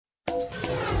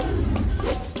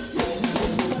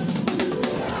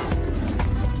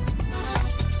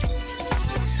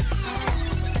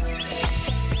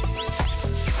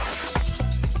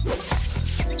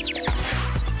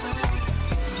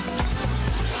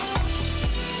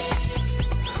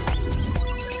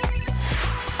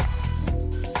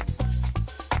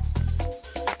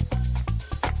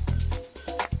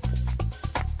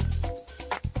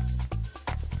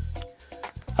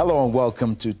Hello and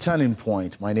welcome to Turning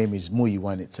Point. My name is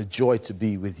Muyiwa and it's a joy to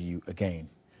be with you again.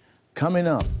 Coming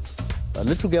up, a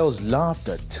little girl's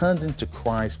laughter turns into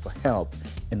cries for help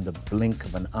in the blink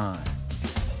of an eye.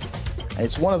 And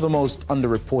it's one of the most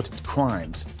underreported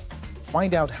crimes.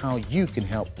 Find out how you can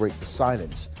help break the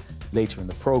silence later in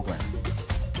the program.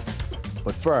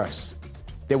 But first,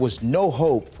 there was no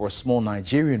hope for a small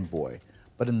Nigerian boy,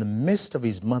 but in the midst of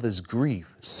his mother's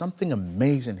grief, something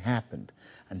amazing happened,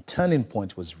 and Turning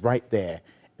Point was right there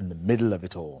in the middle of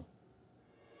it all.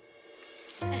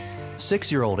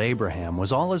 6-year-old Abraham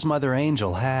was all his mother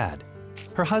Angel had.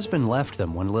 Her husband left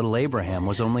them when little Abraham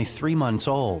was only 3 months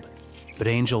old. But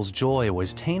Angel's joy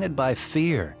was tainted by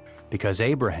fear because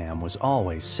Abraham was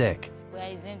always sick.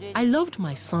 I loved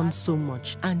my son so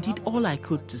much and did all I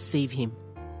could to save him.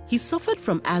 He suffered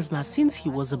from asthma since he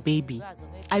was a baby.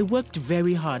 I worked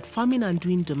very hard farming and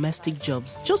doing domestic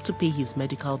jobs just to pay his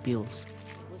medical bills.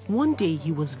 One day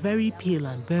he was very pale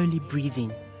and barely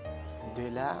breathing.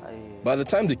 By the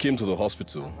time they came to the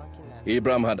hospital,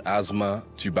 Abraham had asthma,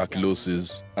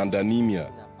 tuberculosis, and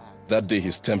anemia. That day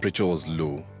his temperature was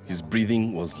low, his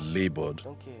breathing was labored,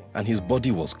 and his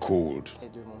body was cold.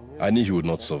 I knew he would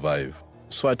not survive,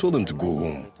 so I told him to go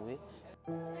home.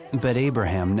 But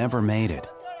Abraham never made it.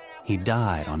 He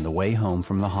died on the way home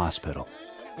from the hospital.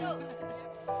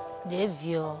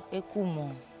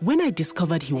 When I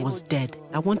discovered he was dead,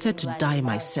 I wanted to die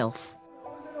myself.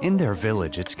 In their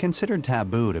village, it's considered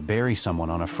taboo to bury someone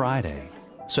on a Friday,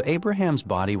 so Abraham's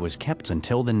body was kept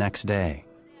until the next day.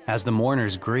 As the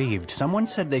mourners grieved, someone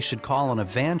said they should call an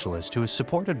evangelist who is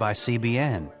supported by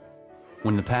CBN.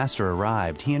 When the pastor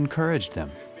arrived, he encouraged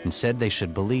them and said they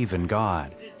should believe in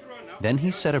God. Then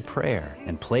he said a prayer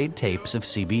and played tapes of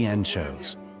CBN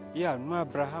shows.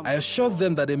 I assured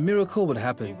them that a miracle would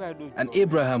happen and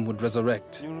Abraham would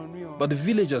resurrect. But the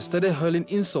villagers started hurling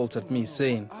insults at me,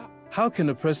 saying, "How can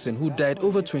a person who died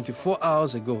over 24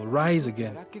 hours ago rise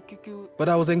again?" But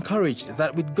I was encouraged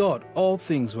that with God, all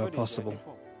things were possible.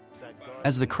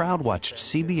 As the crowd watched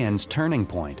CBN's Turning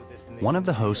Point, one of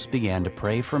the hosts began to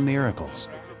pray for miracles.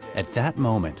 At that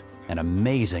moment, an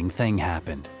amazing thing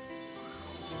happened.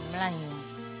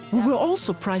 We were all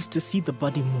surprised to see the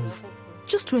body move.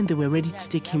 Just when they were ready to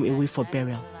take him away for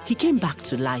burial, he came back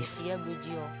to life.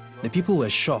 The people were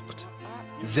shocked.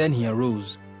 Then he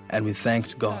arose, and we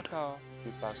thanked God.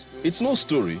 It's no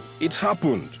story, it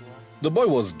happened. The boy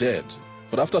was dead,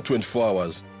 but after 24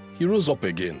 hours, he rose up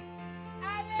again.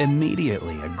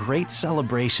 Immediately, a great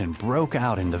celebration broke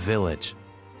out in the village.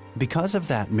 Because of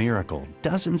that miracle,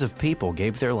 dozens of people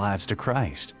gave their lives to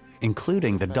Christ,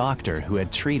 including the doctor who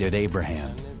had treated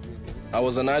Abraham. I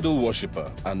was an idol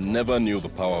worshiper and never knew the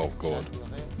power of God.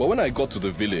 But when I got to the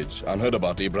village and heard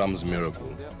about Abraham's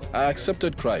miracle, I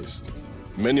accepted Christ.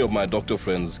 Many of my doctor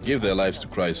friends gave their lives to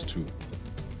Christ too.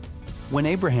 When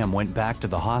Abraham went back to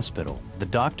the hospital, the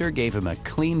doctor gave him a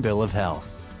clean bill of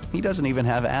health. He doesn't even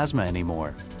have asthma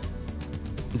anymore.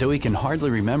 Though he can hardly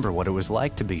remember what it was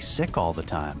like to be sick all the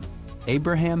time,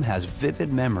 Abraham has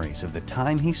vivid memories of the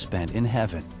time he spent in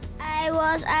heaven. I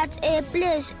was at a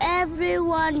place,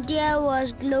 everyone there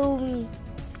was glowing.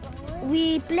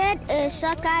 We played a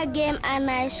soccer game and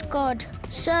I scored,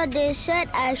 so they said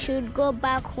I should go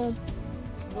back home.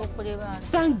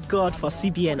 Thank God for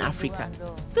CBN Africa.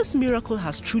 This miracle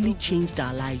has truly changed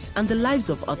our lives and the lives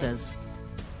of others.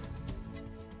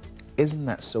 Isn't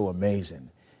that so amazing?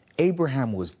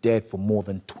 Abraham was dead for more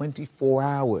than 24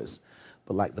 hours.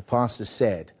 But like the pastor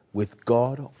said, with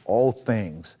God, all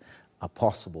things are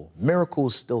possible.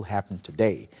 Miracles still happen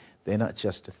today. They're not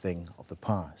just a thing of the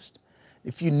past.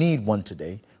 If you need one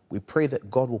today, we pray that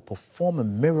God will perform a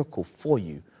miracle for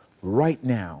you right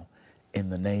now in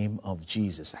the name of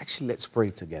Jesus. Actually, let's pray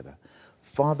together.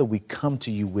 Father, we come to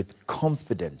you with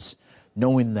confidence,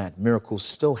 knowing that miracles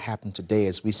still happen today.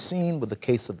 As we've seen with the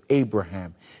case of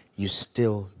Abraham, you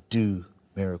still do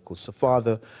miracles. So,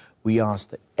 Father, we ask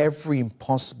that every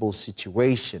impossible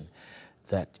situation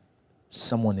that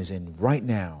someone is in right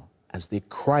now, as they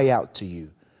cry out to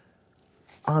you,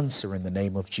 answer in the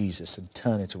name of Jesus and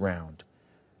turn it around.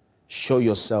 Show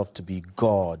yourself to be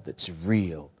God that's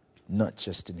real, not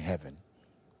just in heaven.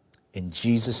 In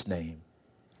Jesus' name,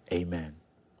 amen.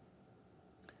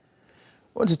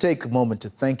 I want to take a moment to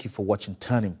thank you for watching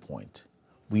Turning Point.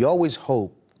 We always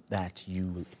hope that you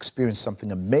will experience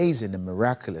something amazing and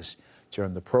miraculous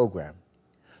during the program.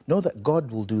 Know that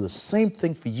God will do the same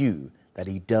thing for you that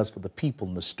he does for the people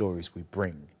in the stories we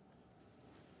bring.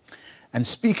 And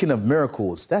speaking of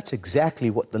miracles, that's exactly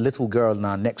what the little girl in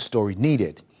our next story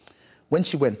needed when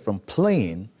she went from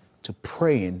playing to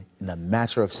praying in a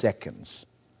matter of seconds.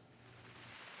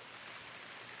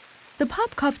 The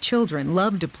Popkov children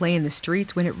loved to play in the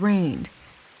streets when it rained.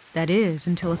 That is,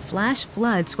 until a flash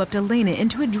flood swept Elena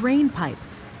into a drain pipe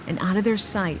and out of their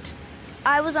sight.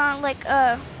 I was on like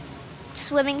a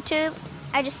swimming tube.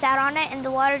 I just sat on it and the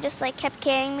water just like kept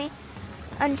carrying me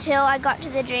until I got to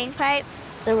the drain pipe.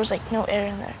 There was like no air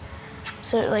in there.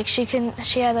 So like she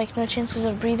had like no chances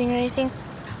of breathing or anything.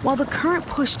 While the current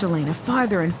pushed Elena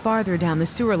farther and farther down the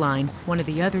sewer line, one of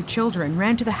the other children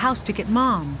ran to the house to get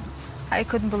Mom. I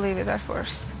couldn't believe it at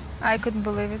first. I couldn't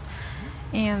believe it.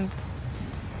 And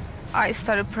I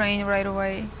started praying right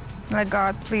away. Like,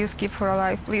 God, please keep her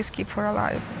alive. Please keep her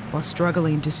alive. While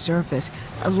struggling to surface,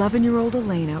 11-year-old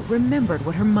Elena remembered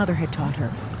what her mother had taught her.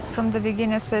 From the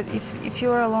beginning, I said, if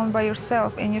you're alone by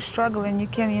yourself and you're struggling, you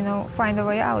can, find a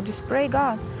way out. Just pray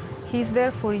God. He's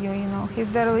there for you,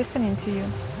 He's there listening to you.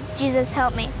 Jesus,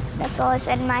 help me. That's all I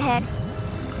said in my head.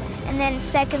 And then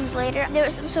seconds later, there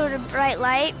was some sort of bright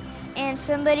light, and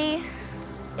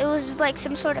it was like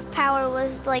some sort of power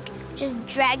was like just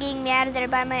dragging me out of there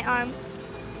by my arms.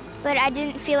 But I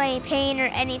didn't feel any pain or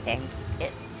anything.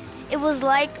 It was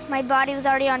like my body was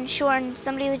already on shore and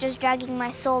somebody was just dragging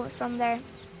my soul from there.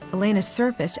 Elena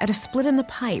surfaced at a split in the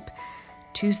pipe,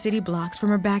 2 city blocks from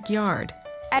her backyard.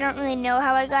 I don't really know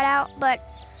how I got out, but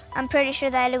I'm pretty sure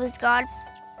that it was God.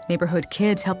 Neighborhood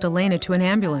kids helped Elena to an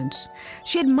ambulance.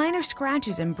 She had minor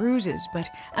scratches and bruises, but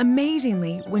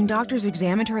amazingly, when doctors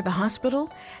examined her at the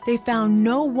hospital, they found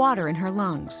no water in her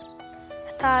lungs.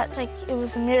 I thought like it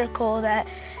was a miracle that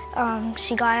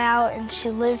she got out and she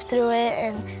lived through it,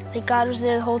 and like God was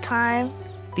there the whole time.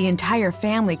 The entire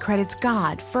family credits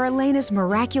God for Elena's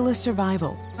miraculous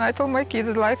survival. I told my kids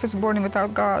that life is boring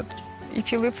without God.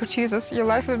 If you live for Jesus, your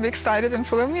life will be excited and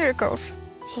full of miracles.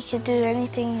 He could do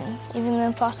anything, even the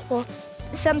impossible.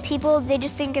 Some people, they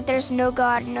just think that there's no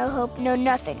God, no hope, no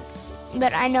nothing.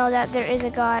 But I know that there is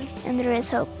a God and there is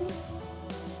hope.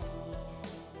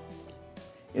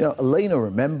 Elena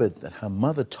remembered that her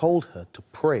mother told her to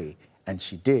pray, and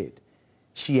she did.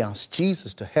 She asked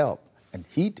Jesus to help, and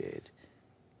he did.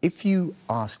 If you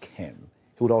ask him,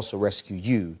 he would also rescue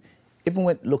you, even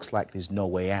when it looks like there's no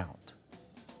way out.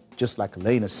 Just like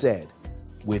Elena said,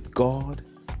 with God,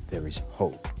 there is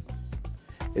hope.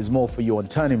 There's more for you on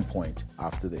Turning Point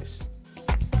after this.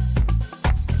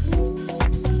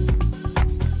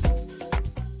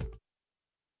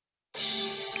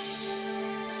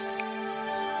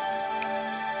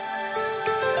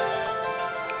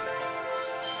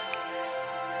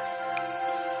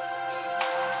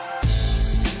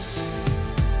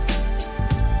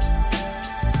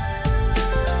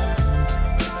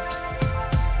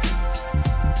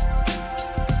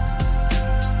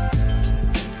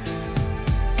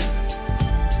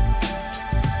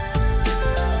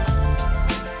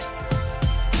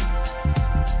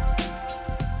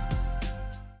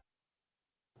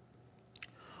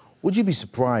 Would you be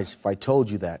surprised if I told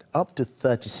you that up to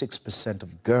 36%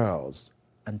 of girls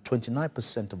and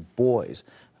 29% of boys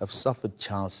have suffered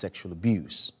child sexual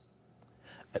abuse?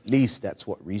 At least that's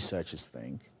what researchers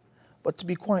think. But to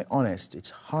be quite honest,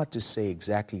 it's hard to say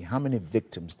exactly how many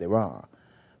victims there are,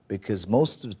 because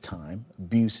most of the time,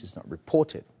 abuse is not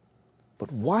reported.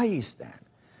 But why is that?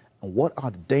 And what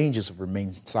are the dangers of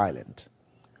remaining silent?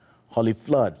 Holly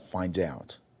Flood finds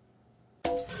out.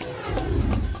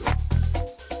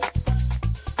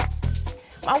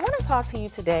 I want to talk to you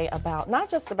today about not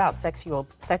just about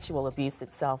sexual abuse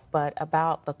itself, but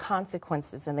about the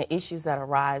consequences and the issues that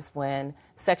arise when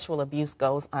sexual abuse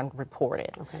goes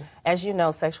unreported. Okay. As you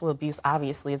know, sexual abuse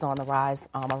obviously is on the rise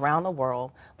around the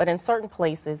world, but in certain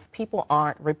places, people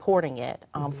aren't reporting it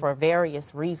for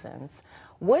various reasons.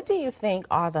 What do you think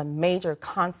are the major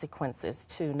consequences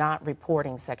to not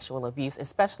reporting sexual abuse,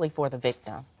 especially for the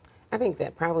victim? I think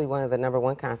that probably one of the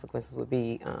 #1 consequences would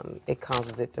be it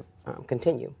causes it to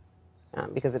continue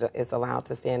because it's allowed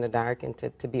to stay in the dark and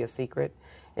to be a secret.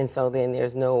 And so then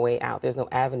there's no way out. There's no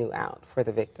avenue out for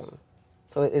the victim.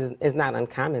 So it's not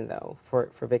uncommon, though,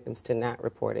 for victims to not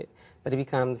report it. But it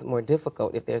becomes more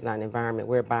difficult if there's not an environment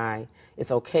whereby it's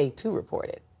okay to report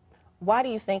it. Why do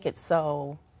you think it's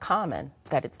so common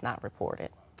that it's not reported?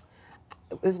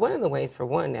 It's one of the ways, for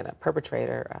one, that a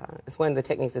perpetrator, it's one of the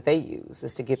techniques that they use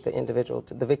is to get the individual,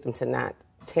 the victim to not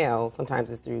tell.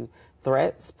 Sometimes it's through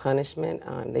threats, punishment.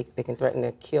 They can threaten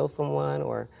to kill someone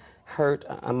or hurt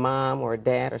a mom or a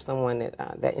dad or someone that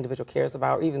that individual cares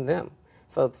about, or even them.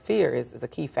 So fear is a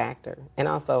key factor. And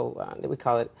also, we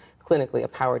call it clinically a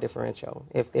power differential.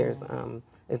 If there's,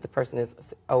 if the person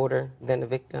is older than the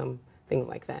victim, things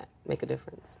like that make a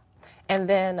difference. And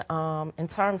then in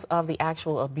terms of the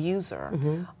actual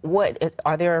abuser,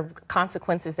 are there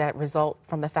consequences that result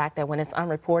from the fact that when it's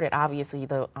unreported, obviously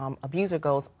the abuser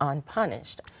goes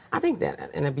unpunished? I think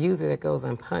that an abuser that goes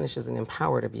unpunished is an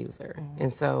empowered abuser.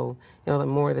 And so, you know, the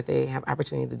more that they have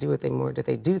opportunity to do it, the more that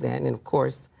they do that. And of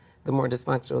course, the more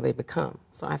dysfunctional they become.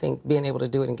 So I think being able to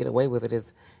do it and get away with it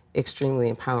is extremely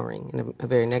empowering in a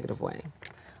very negative way.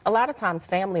 A lot of times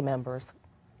family members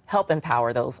help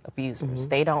empower those abusers.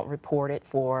 They don't report it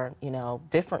for, you know,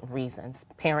 different reasons.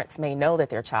 Parents may know that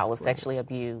their child was sexually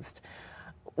abused.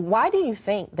 Why do you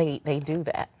think they do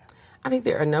that? I think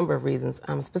there are a number of reasons.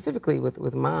 Specifically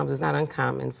with moms, it's not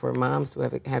uncommon for moms to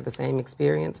have had the same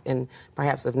experience and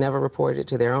perhaps have never reported it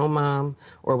to their own mom,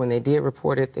 or when they did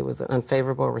report it, there was an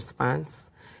unfavorable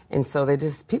response. And so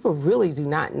people really do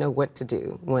not know what to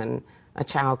do when a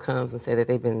child comes and says that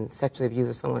they've been sexually abused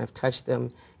or someone have touched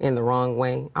them in the wrong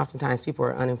way. Oftentimes people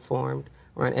are uninformed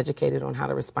or uneducated on how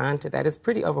to respond to that. It's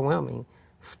pretty overwhelming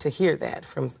to hear that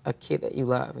from a kid that you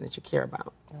love and that you care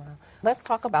about. Let's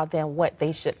talk about then what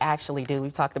they should actually do.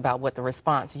 We've talked about what the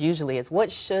response usually is.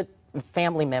 What should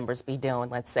family members be doing,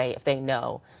 let's say, if they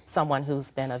know someone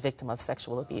who's been a victim of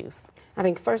sexual abuse? I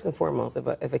think first and foremost,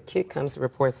 if a kid comes to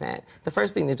report that, the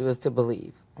first thing to do is to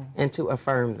believe and to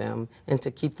affirm them and to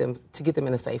get them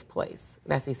in a safe place.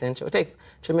 That's essential. It takes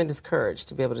tremendous courage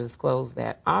to be able to disclose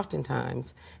that.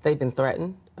 Oftentimes, they've been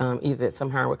threatened, either that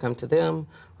some harm would come to them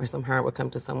or some harm would come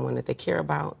to someone that they care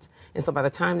about. And so by the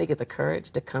time they get the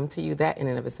courage to come to you, that in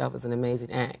and of itself is an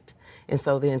amazing act. And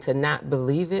so then to not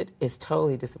believe it is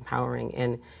totally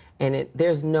disempowering, and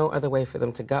there's no other way for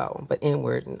them to go but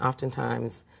inward and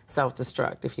oftentimes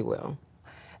self-destruct, if you will.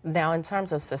 Now, in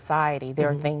terms of society, there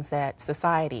are things that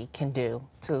society can do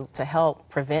to help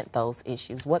prevent those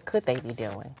issues. What could they be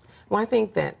doing? Well, I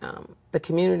think that the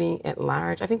community at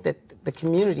large, I think that the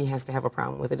community has to have a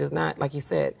problem with it. It's not, like you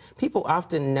said, people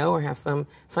often know or have some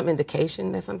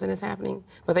indication that something is happening,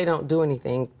 but they don't do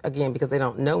anything, again, because they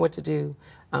don't know what to do,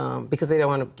 because they don't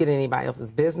want to get in anybody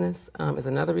else's business, is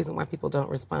another reason why people don't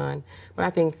respond. But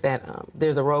I think that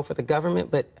there's a role for the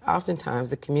government, but oftentimes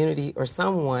the community or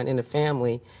someone in the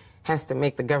family has to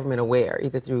make the government aware,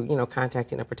 either through, you know,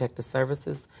 contacting the protective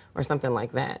services or something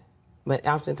like that. But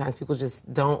oftentimes people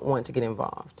just don't want to get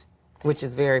involved, which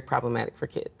is very problematic for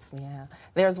kids. Yeah.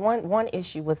 There's one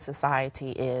issue with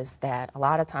society is that a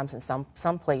lot of times in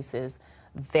some places,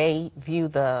 they view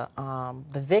the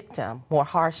victim more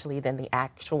harshly than the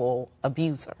actual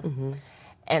abuser.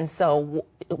 And so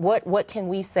what can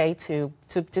we say to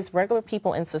just regular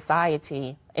people in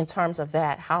society in terms of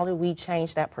that? How do we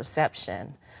change that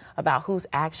perception about who's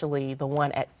actually the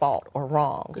one at fault or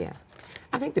wrong? Yeah.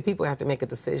 I think that people have to make a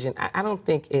decision. I don't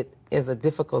think it is a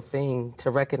difficult thing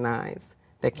to recognize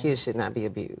that kids should not be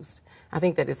abused. I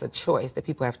think that it's a choice that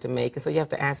people have to make. And so you have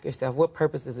to ask yourself, what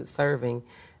purpose is it serving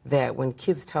that when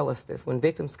kids tell us this, when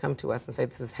victims come to us and say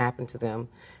this has happened to them,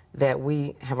 that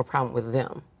we have a problem with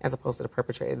them as opposed to the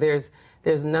perpetrator?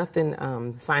 There's nothing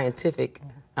scientific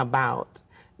about,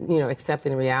 you know,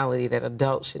 accepting the reality that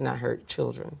adults should not hurt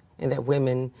children and that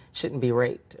women shouldn't be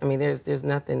raped. I mean, there's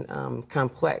nothing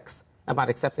complex about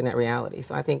accepting that reality.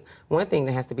 So I think one thing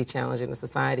that has to be challenged in the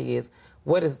society is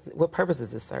what purpose is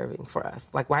this serving for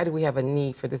us? Like, why do we have a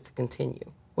need for this to continue?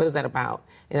 What is that about?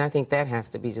 And I think that has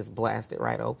to be just blasted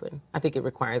right open. I think it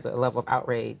requires a level of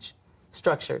outrage,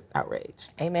 structured outrage.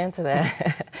 Amen to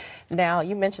that. Now,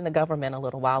 you mentioned the government a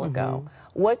little while ago.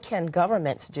 What can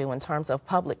governments do in terms of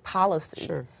public policy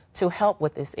to help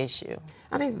with this issue?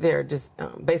 I think there are just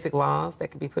basic laws that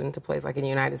could be put into place. Like in the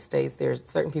United States, there's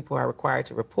certain people who are required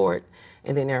to report,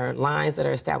 and then there are lines that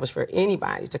are established for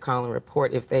anybody to call and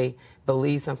report if they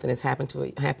believe something is happening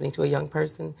to a young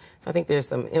person. So I think there's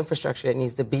some infrastructure that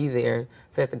needs to be there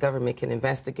so that the government can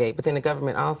investigate. But then the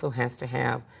government also has to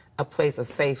have a place of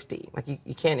safety. Like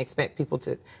you can't expect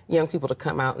young people to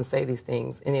come out and say these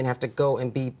things and then have to go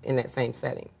and be in that same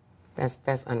setting.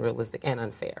 That's unrealistic and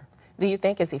unfair. Do you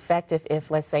think it's effective if,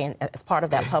 let's say, as part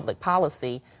of that public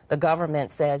policy, the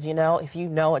government says, you know, if you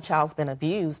know a child's been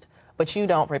abused, but you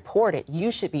don't report it,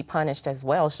 you should be punished as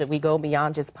well? Should we go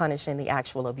beyond just punishing the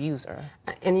actual abuser?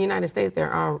 In the United States, there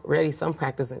are already some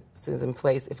practices in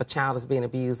place if a child is being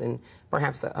abused and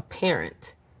perhaps a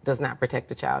parent does not protect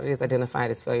the child. It is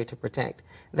identified as failure to protect.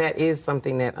 That is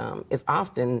something that is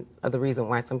often the reason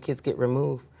why some kids get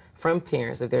removed from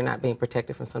parents if they're not being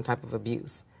protected from some type of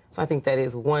abuse. So I think that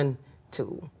is one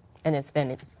tool. And it's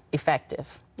been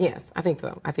effective? Yes, I think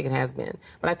so. I think it has been.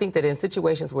 But I think that in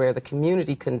situations where the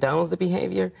community condones the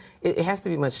behavior, it has to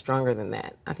be much stronger than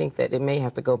that. I think that it may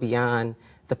have to go beyond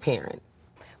the parent.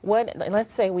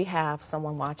 Let's say we have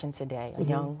someone watching today, a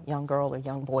young girl or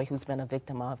young boy who's been a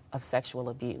victim of sexual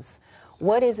abuse.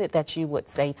 What is it that you would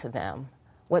say to them?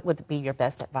 What would be your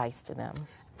best advice to them?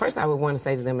 First, I would want to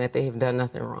say to them that they have done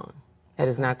nothing wrong. That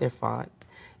is not their fault.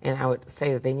 And I would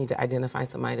say that they need to identify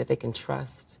somebody that they can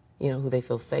trust, you know, who they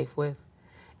feel safe with.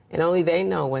 And only they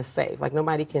know what's safe. Like,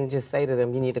 nobody can just say to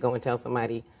them, you need to go and tell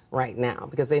somebody right now,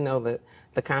 because they know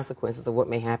the consequences of what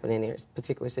may happen in their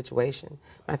particular situation.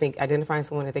 But I think identifying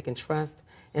someone that they can trust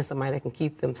and somebody that can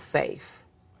keep them safe,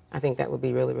 I think that would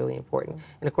be really, really important.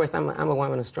 And of course, I'm a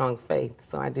woman of strong faith,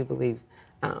 so I do believe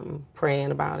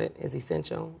praying about it is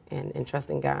essential, and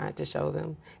trusting God to show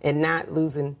them, and not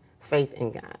losing faith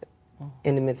in God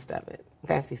in the midst of it.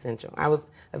 That's essential. I was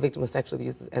a victim of sexual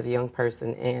abuse as a young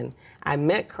person, and I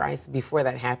met Christ before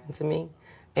that happened to me.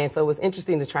 And so it was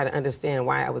interesting to try to understand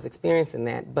why I was experiencing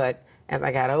that. But as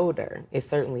I got older, it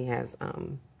certainly has,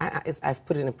 I've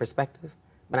put it in perspective.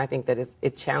 But I think that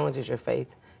it challenges your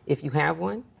faith if you have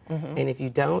one, and if you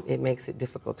don't, it makes it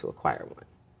difficult to acquire one.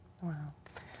 Wow.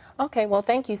 Okay, well,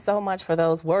 thank you so much for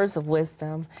those words of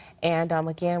wisdom. And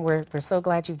again, we're so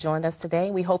glad you've joined us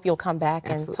today. We hope you'll come back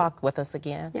and talk with us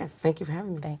again. Yes, thank you for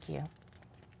having me. Thank you.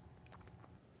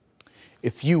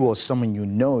 If you or someone you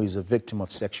know is a victim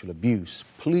of sexual abuse,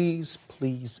 please,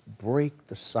 please break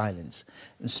the silence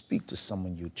and speak to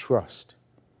someone you trust.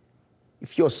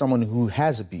 If you're someone who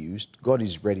has abused, God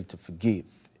is ready to forgive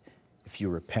if you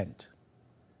repent.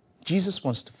 Jesus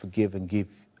wants to forgive and give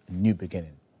a new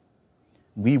beginning.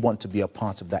 We want to be a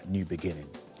part of that new beginning.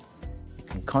 You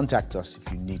can contact us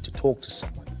if you need to talk to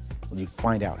someone, and you'll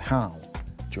find out how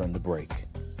during the break.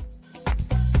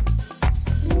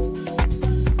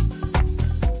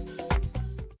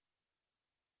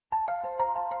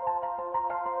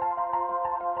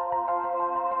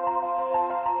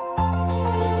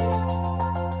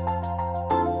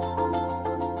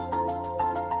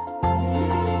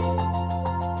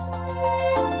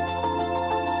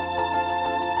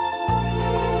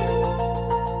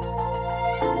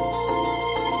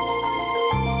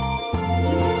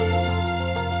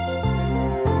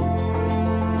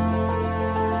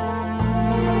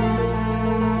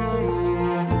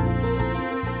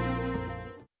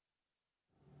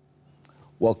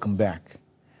 Welcome back.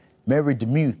 Mary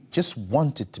DeMuth just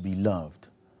wanted to be loved.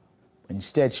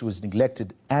 Instead, she was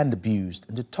neglected and abused.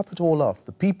 And to top it all off,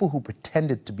 the people who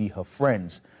pretended to be her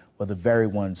friends were the very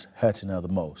ones hurting her the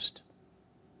most.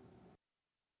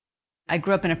 I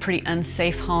grew up in a pretty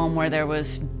unsafe home where there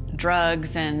was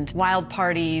drugs and wild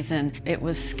parties, and it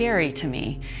was scary to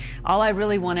me. All I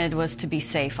really wanted was to be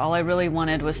safe. All I really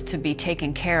wanted was to be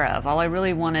taken care of. All I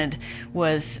really wanted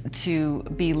was to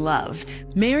be loved.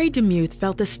 Mary DeMuth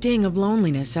felt the sting of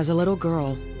loneliness as a little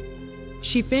girl.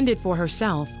 She fended for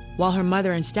herself while her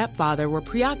mother and stepfather were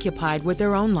preoccupied with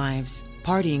their own lives,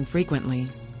 partying frequently.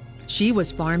 She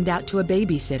was farmed out to a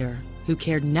babysitter who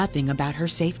cared nothing about her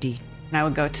safety. I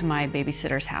would go to my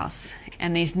babysitter's house,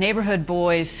 and these neighborhood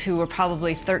boys who were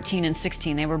probably 13 and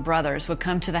 16, they were brothers, would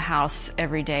come to the house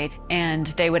every day, and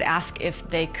they would ask if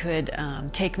they could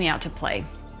take me out to play.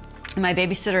 And my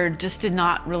babysitter just did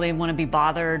not really want to be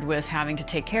bothered with having to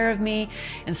take care of me,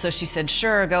 and so she said,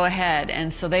 sure, go ahead.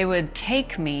 And so they would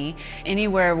take me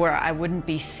anywhere where I wouldn't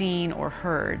be seen or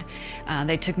heard.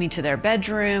 They took me to their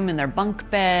bedroom and their bunk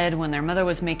bed when their mother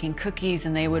was making cookies,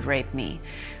 and they would rape me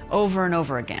over and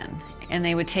over again. And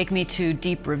they would take me to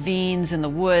deep ravines in the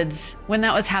woods. When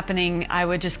that was happening, I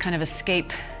would just kind of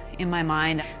escape in my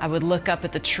mind. I would look up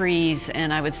at the trees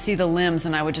and I would see the limbs,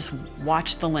 and I would just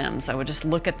watch the limbs. I would just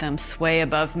look at them sway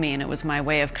above me, and it was my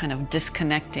way of kind of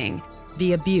disconnecting.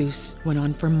 The abuse went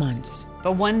on for months.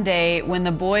 But one day, when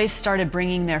the boys started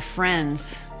bringing their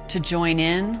friends to join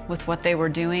in with what they were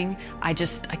doing, I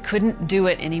couldn't do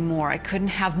it anymore. I couldn't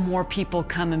have more people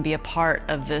come and be a part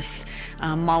of this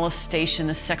molestation,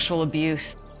 this sexual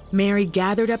abuse. Mary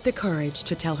gathered up the courage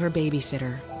to tell her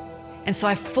babysitter. And so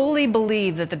I fully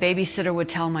believed that the babysitter would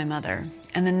tell my mother.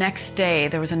 And the next day,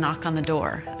 there was a knock on the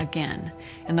door again.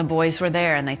 And the boys were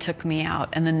there, and they took me out.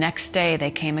 And the next day,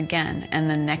 they came again. And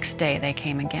the next day, they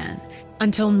came again.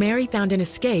 Until Mary found an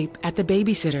escape at the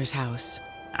babysitter's house.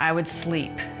 I would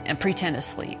sleep and pretend to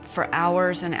sleep for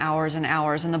hours and hours and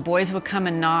hours, and the boys would come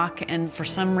and knock, and for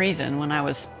some reason, when I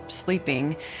was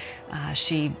sleeping,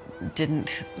 she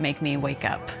didn't make me wake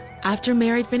up. After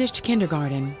Mary finished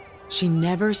kindergarten, she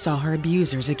never saw her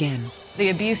abusers again. The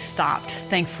abuse stopped,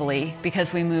 thankfully,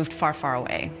 because we moved far, far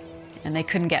away, and they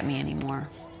couldn't get me anymore.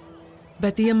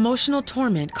 But the emotional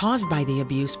torment caused by the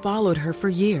abuse followed her for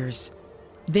years.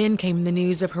 Then came the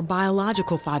news of her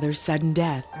biological father's sudden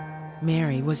death.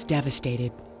 Mary was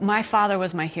devastated. My father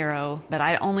was my hero, but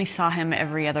I only saw him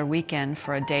every other weekend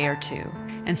for a day or two.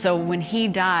 And so when he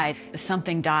died,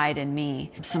 something died in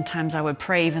me. Sometimes I would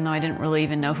pray even though I didn't really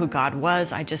even know who God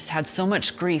was. I just had so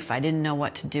much grief, I didn't know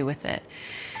what to do with it.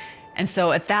 And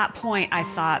so at that point, I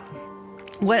thought,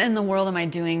 what in the world am I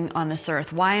doing on this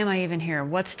earth? Why am I even here?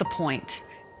 What's the point?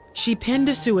 She penned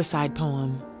a suicide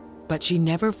poem, but she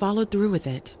never followed through with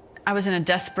it. I was in a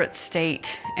desperate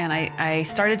state, and I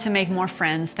started to make more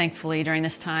friends, thankfully, during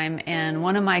this time. And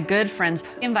one of my good friends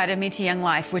invited me to Young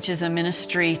Life, which is a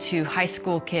ministry to high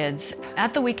school kids.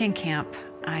 At the weekend camp,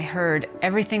 I heard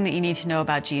everything that you need to know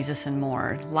about Jesus and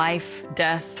more. Life,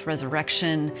 death,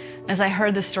 resurrection. As I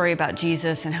heard the story about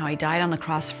Jesus and how he died on the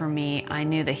cross for me, I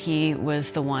knew that he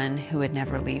was the one who would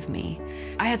never leave me.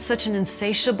 I had such an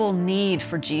insatiable need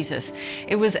for Jesus.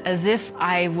 It was as if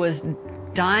I was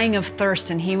dying of thirst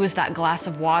and he was that glass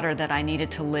of water that I needed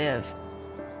to live.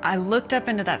 I looked up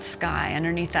into that sky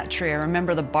underneath that tree. I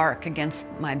remember the bark against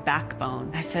my backbone.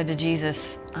 I said to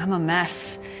Jesus, I'm a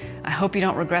mess. I hope you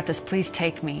don't regret this. Please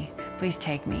take me. Please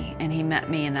take me. And he met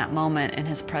me in that moment, and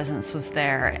his presence was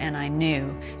there, and I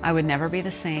knew I would never be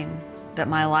the same, that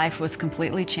my life was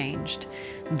completely changed,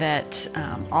 that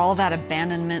all that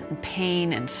abandonment and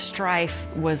pain and strife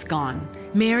was gone.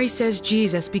 Mary says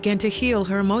Jesus began to heal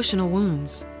her emotional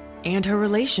wounds and her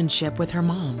relationship with her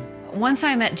mom. Once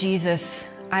I met Jesus,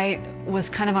 I was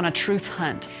kind of on a truth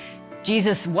hunt.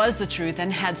 Jesus was the truth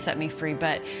and had set me free,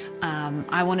 but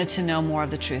I wanted to know more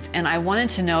of the truth. And I wanted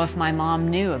to know if my mom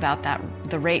knew about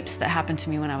the rapes that happened to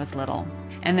me when I was little.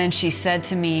 And then she said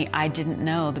to me, I didn't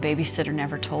know, the babysitter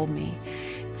never told me.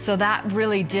 So that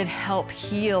really did help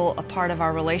heal a part of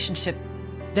our relationship.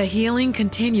 The healing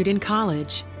continued in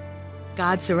college.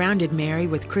 God surrounded Mary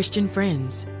with Christian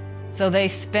friends. So they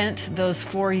spent those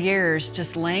 4 years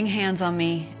just laying hands on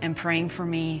me and praying for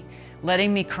me,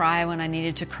 letting me cry when I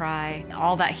needed to cry.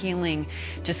 All that healing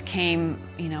just came,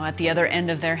 at the other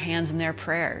end of their hands and their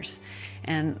prayers.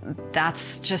 And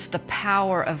that's just the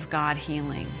power of God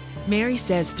healing. Mary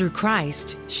says through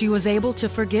Christ, she was able to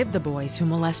forgive the boys who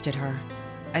molested her.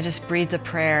 I just breathed a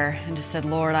prayer and just said,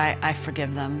 Lord, I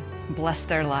forgive them. Bless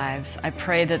their lives. I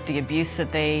pray that the abuse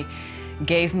that they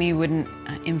gave me wouldn't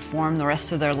inform the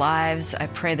rest of their lives. I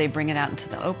pray they bring it out into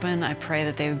the open. I pray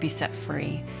that they would be set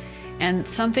free. And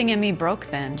something in me broke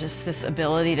then, just this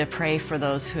ability to pray for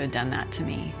those who had done that to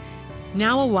me.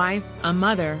 Now a wife, a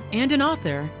mother, and an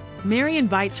author, Mary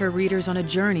invites her readers on a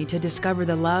journey to discover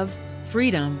the love,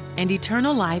 freedom, and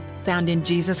eternal life found in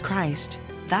Jesus Christ.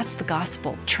 That's the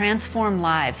gospel. Transform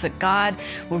lives, that God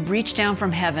would reach down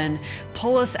from heaven,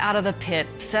 pull us out of the pit,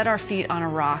 set our feet on a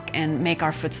rock, and make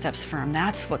our footsteps firm.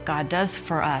 That's what God does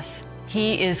for us.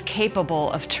 He is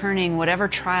capable of turning whatever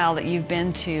trial that you've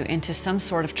been to into some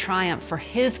sort of triumph for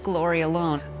His glory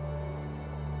alone.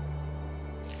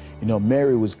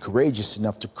 Mary was courageous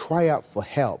enough to cry out for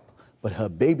help, but her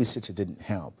babysitter didn't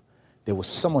help. There was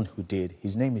someone who did.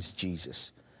 His name is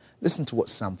Jesus. Listen to what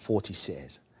Psalm 40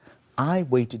 says. I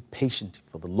waited patiently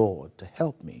for the Lord to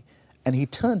help me, and he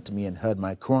turned to me and heard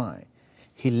my cry.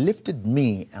 He lifted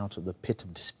me out of the pit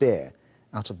of despair,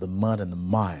 out of the mud and the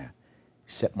mire.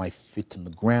 He set my feet on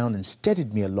the ground and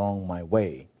steadied me along my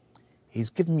way. He's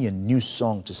given me a new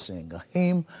song to sing, a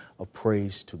hymn of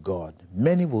praise to God.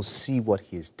 Many will see what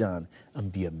he has done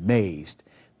and be amazed.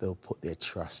 They'll put their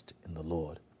trust in the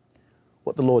Lord.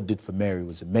 What the Lord did for Mary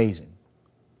was amazing.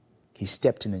 He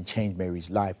stepped in and changed Mary's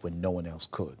life when no one else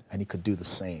could, and he could do the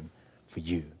same for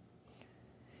you.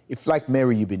 If, like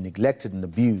Mary, you've been neglected and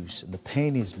abused, and the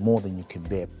pain is more than you can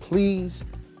bear, please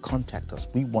contact us.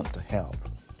 We want to help.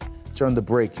 During the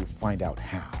break, you'll find out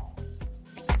how.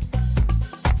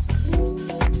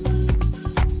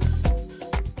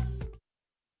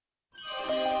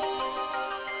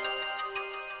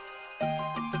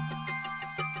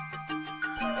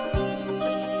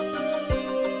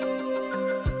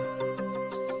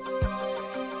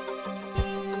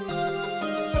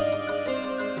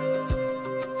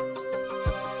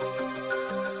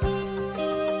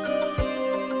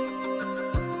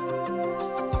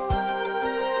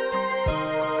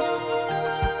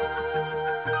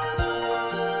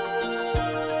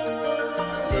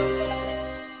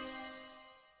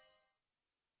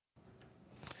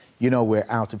 We're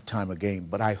out of time again,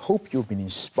 but I hope you've been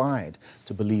inspired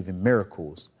to believe in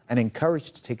miracles and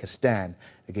encouraged to take a stand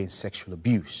against sexual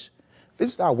abuse.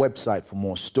 Visit our website for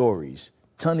more stories,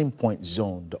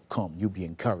 turningpointzone.com. You'll be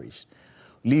encouraged.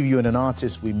 We'll leave you in an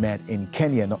artist we met in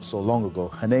Kenya not so long ago.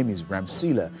 Her name is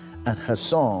Ramsila, and her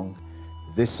song,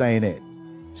 This Ain't It.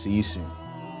 See you soon.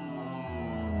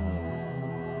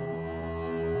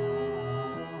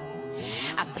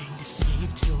 I've been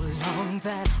deceived too long.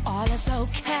 that all is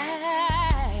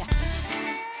okay.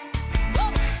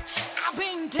 I've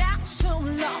been down so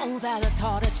long that I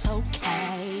thought it's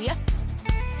okay.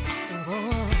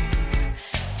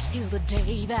 Till the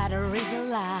day that I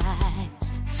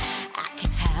realized I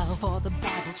can have all the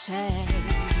Bible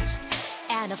says,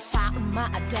 and I found my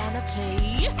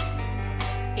identity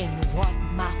in what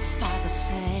my Father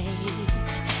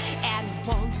says, and He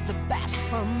wants the best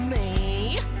for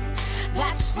me.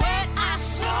 That's when I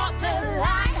saw the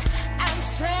light and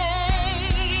said,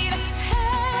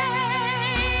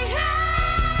 hey,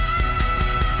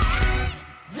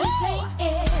 this ain't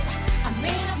it. I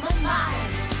made up my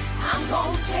mind. I'm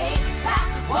gonna take back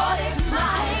what is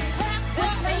mine.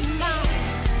 This ain't me.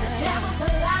 The devil's a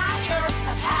liar.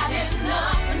 I've had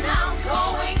enough and I'm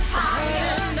going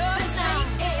higher. This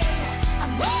ain't it. I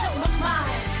made up my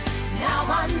mind. Now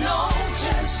I know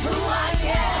just who I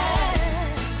am.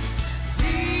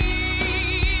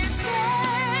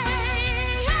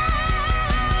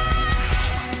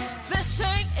 This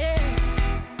ain't it.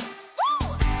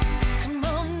 Woo! Come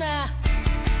on now.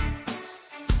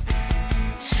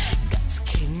 God's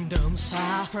kingdom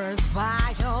suffers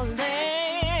violence,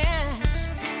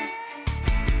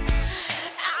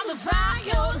 and the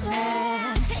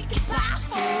violent take it by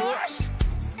force.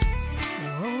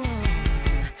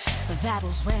 That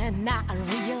was when I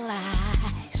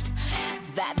realized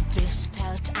that this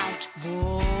spelled out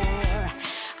war.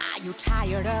 Are you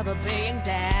tired of being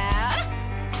dead?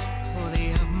 For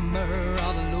the armor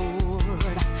of the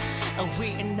Lord,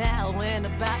 we're now in a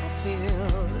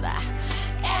battlefield.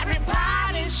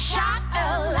 Everybody shout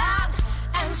aloud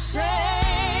and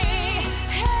say,